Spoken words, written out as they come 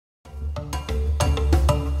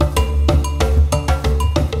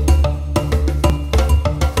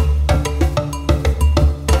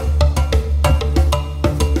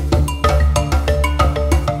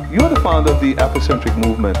founder of the Afrocentric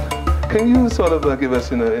Movement. Can you sort of give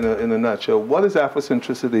us in a nutshell, what is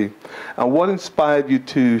Afrocentricity and what inspired you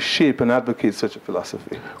to shape and advocate such a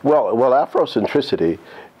philosophy? Well, Afrocentricity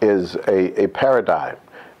is a paradigm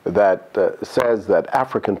that says that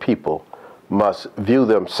African people must view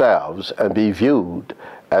themselves and be viewed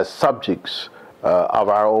as subjects of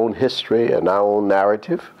our own history and our own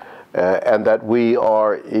narrative, and that we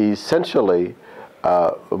are essentially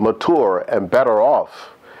mature and better off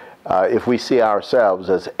if we see ourselves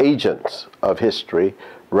as agents of history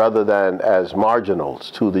rather than as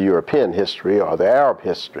marginals to the European history or the Arab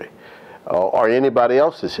history or anybody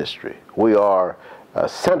else's history. We are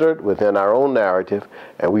centered within our own narrative,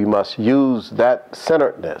 and we must use that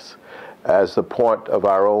centeredness as the point of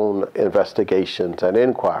our own investigations and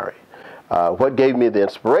inquiry. What gave me the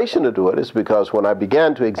inspiration to do it is because when I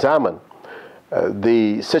began to examine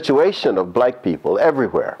the situation of black people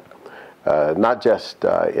everywhere, not just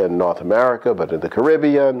in North America, but in the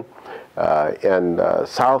Caribbean, in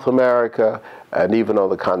South America, and even on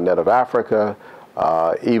the continent of Africa,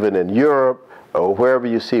 even in Europe, or wherever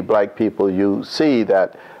you see black people, you see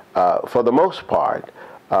that for the most part,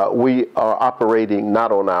 we are operating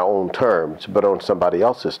not on our own terms, but on somebody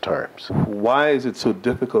else's terms. Why is it so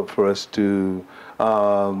difficult for us to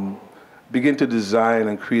begin to design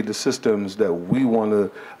and create the systems that we want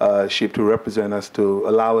to shape to represent us, to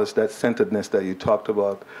allow us that centeredness that you talked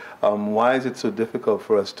about? Why is it so difficult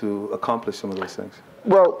for us to accomplish some of those things?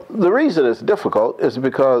 Well, the reason it's difficult is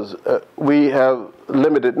because we have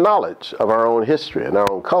limited knowledge of our own history and our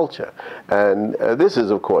own culture. And this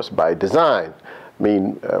is, of course, by design. I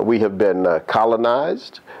mean, we have been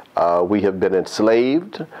colonized, we have been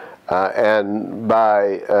enslaved, and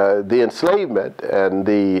by the enslavement and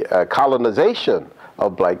the colonization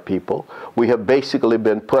of black people, we have basically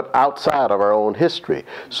been put outside of our own history.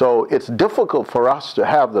 So it's difficult for us to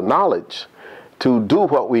have the knowledge to do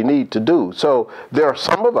what we need to do. So there are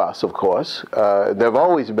some of us, of course, there have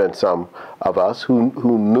always been some of us who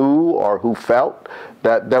knew or who felt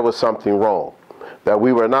that there was something wrong, that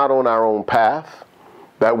we were not on our own path,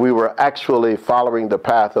 that we were actually following the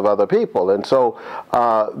path of other people. And so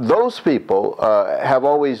those people have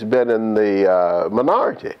always been in the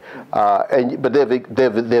minority, but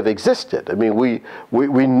they've existed. I mean,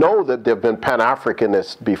 we know that there have been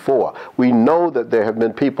Pan-Africanists before. We know that there have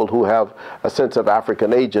been people who have a sense of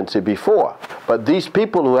African agency before. But these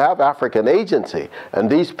people who have African agency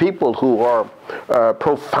and these people who are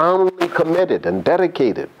profoundly committed and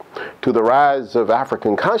dedicated to the rise of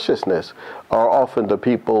African consciousness are often the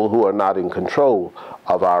people who are not in control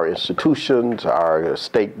of our institutions, our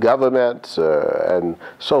state governments, and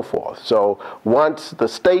so forth. So once the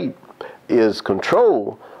state is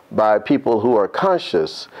controlled by people who are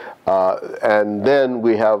conscious, and then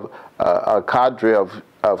we have a cadre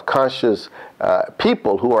of conscious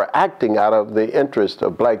people who are acting out of the interest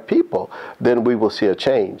of black people, then we will see a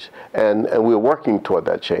change. And we're working toward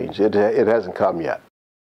that change. It hasn't come yet.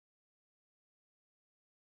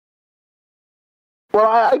 Well,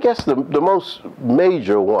 I guess the most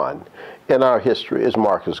major one in our history is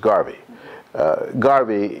Marcus Garvey.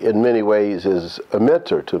 Garvey, in many ways, is a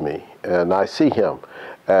mentor to me, and I see him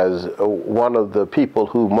as one of the people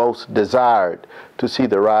who most desired to see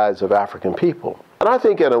the rise of African people. And I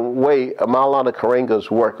think in a way, Maulana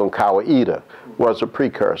Karenga's work on Kawaida was a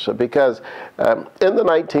precursor, because in the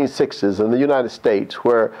 1960s in the United States,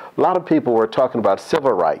 where a lot of people were talking about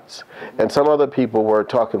civil rights and some other people were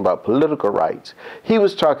talking about political rights, he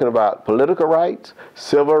was talking about political rights,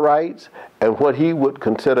 civil rights, and what he would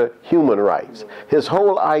consider human rights. His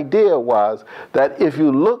whole idea was that if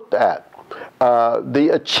you looked at the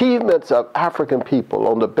achievements of African people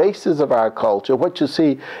on the basis of our culture, what you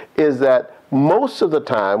see is that most of the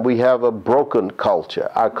time we have a broken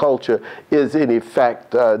culture. Our culture is in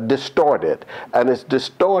effect distorted, and it's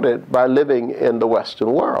distorted by living in the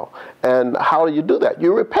Western world. And how do you do that?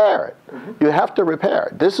 You repair it. You have to repair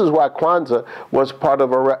it. This is why Kwanzaa was part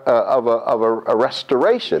of a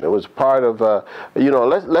restoration. It was part of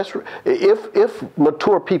if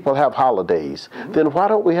mature people have holidays, then why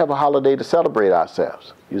don't we have a holiday to celebrate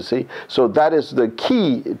ourselves? You see, so that is the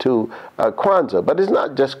key to Kwanzaa. But it's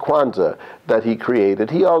not just Kwanzaa that he created.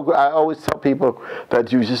 I always tell people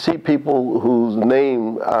that you see people whose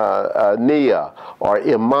name Nia or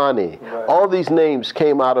Imani, all these names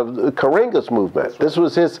came out of Karenga's movement. This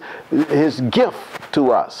was his gift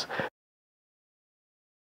to us.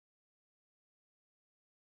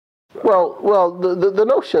 Well, the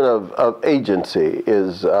notion of agency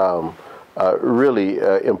is really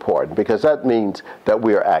important, because that means that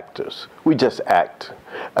we are actors. We just act.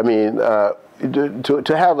 I mean,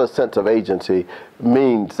 to have a sense of agency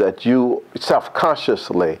means that you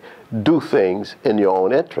self-consciously do things in your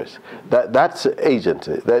own interest. That's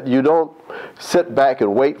agency, that you don't sit back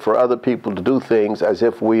and wait for other people to do things as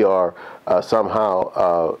if we are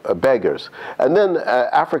somehow beggars. And then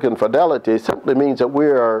African fidelity simply means that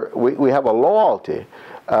we have a loyalty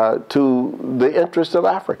to the interests of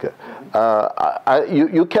Africa.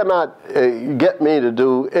 You cannot get me to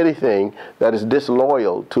do anything that is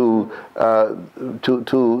disloyal to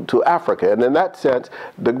Africa. And in that sense,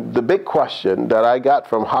 the big question that I got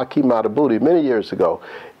from Hakeem Madhubuti many years ago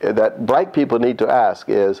that black people need to ask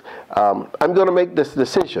is, I'm going to make this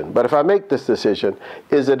decision, but if I make this decision,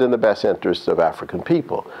 is it in the best interest of African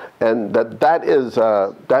people? And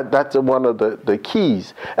that's one of the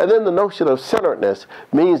keys. And then the notion of centeredness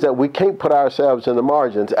means that we can't put ourselves in the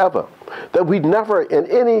margins ever. That we never, in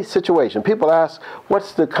any situation, people ask,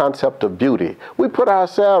 what's the concept of beauty? We put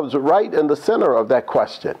ourselves right in the center of that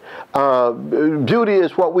question. Beauty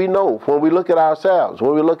is what we know when we look at ourselves,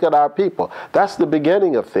 when we look at our people. That's the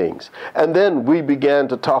beginning of things. And then we began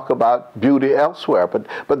to talk about beauty elsewhere.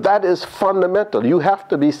 But that is fundamental. You have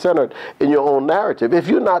to be centered in your own narrative. If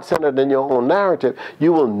you're not centered in your own narrative,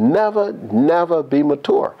 you will never, never be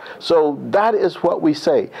mature. So that is what we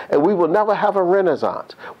say. And we will never have a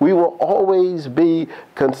renaissance. We will always be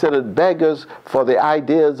considered beggars for the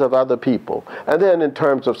ideas of other people. And then in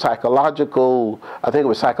terms of psychological, I think it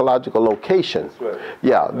was psychological location. That's right.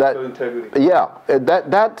 Yeah,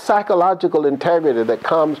 that psychological integrity that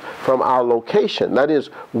comes from our location. That is,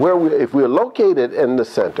 if we're located in the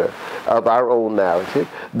center of our own narrative,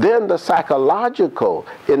 then the psychological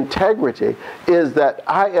integrity is that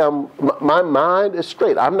my mind is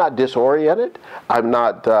straight. I'm not disoriented. I'm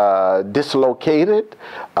not dislocated.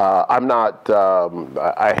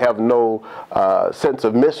 I have no sense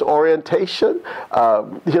of misorientation.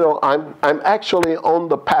 I'm actually on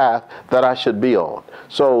the path that I should be on.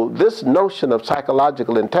 So this notion of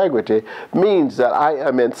psychological integrity means that I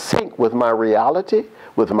am in sync with my reality,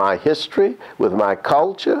 with my history, with my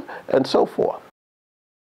culture, and so forth.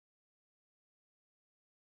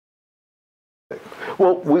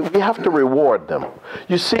 Well, we have to reward them.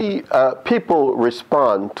 You see, people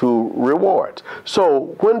respond to rewards.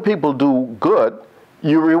 So when people do good,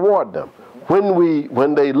 you reward them.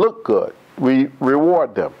 When they look good, we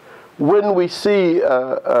reward them. When we see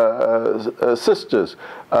sisters,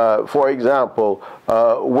 for example,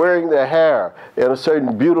 wearing their hair in a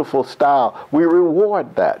certain beautiful style, we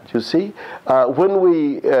reward that, you see. When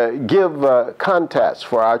we give contests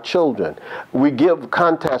for our children, we give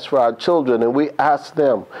contests for our children and we ask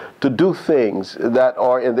them to do things that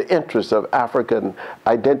are in the interest of African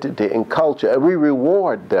identity and culture, and we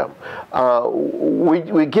reward them.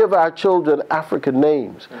 We give our children African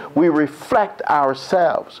names. We reflect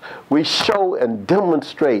ourselves. We show and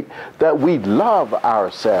demonstrate that we love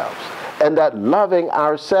ourselves, and that loving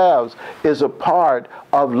ourselves is a part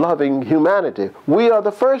of loving humanity. We are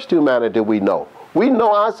the first humanity we know. We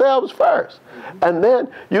know ourselves first. And then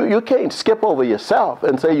you can't skip over yourself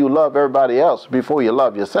and say you love everybody else before you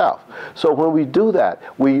love yourself. So when we do that,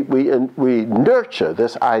 we nurture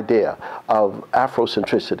this idea of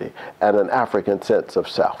Afrocentricity and an African sense of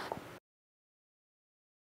self.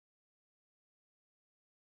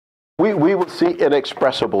 We will see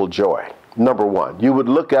inexpressible joy. Number one, you would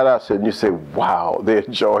look at us and you say, wow, they're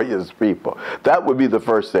joyous people. That would be the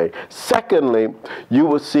first thing. Secondly, you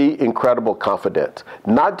will see incredible confidence,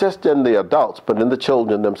 not just in the adults, but in the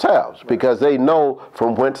children themselves, because they know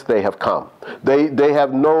from whence they have come.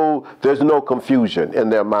 There's no confusion in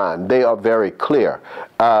their mind. They are very clear.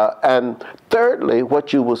 And thirdly,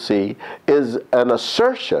 what you will see is an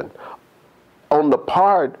assertion on the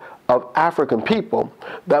part of African people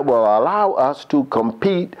that will allow us to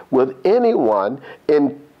compete with anyone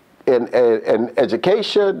in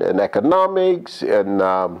education, in economics, in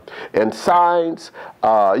science.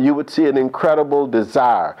 You would see an incredible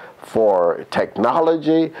desire for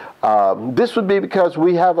technology. This would be because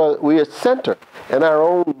we are centered in our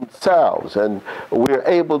own selves, and we're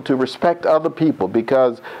able to respect other people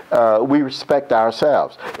because we respect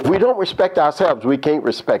ourselves. If we don't respect ourselves, we can't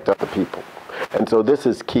respect other people. And so this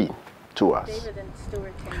is key to us.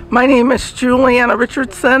 My name is Juliana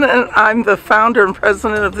Richardson, and I'm the founder and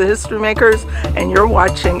president of the History Makers, and you're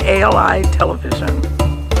watching ALI Television.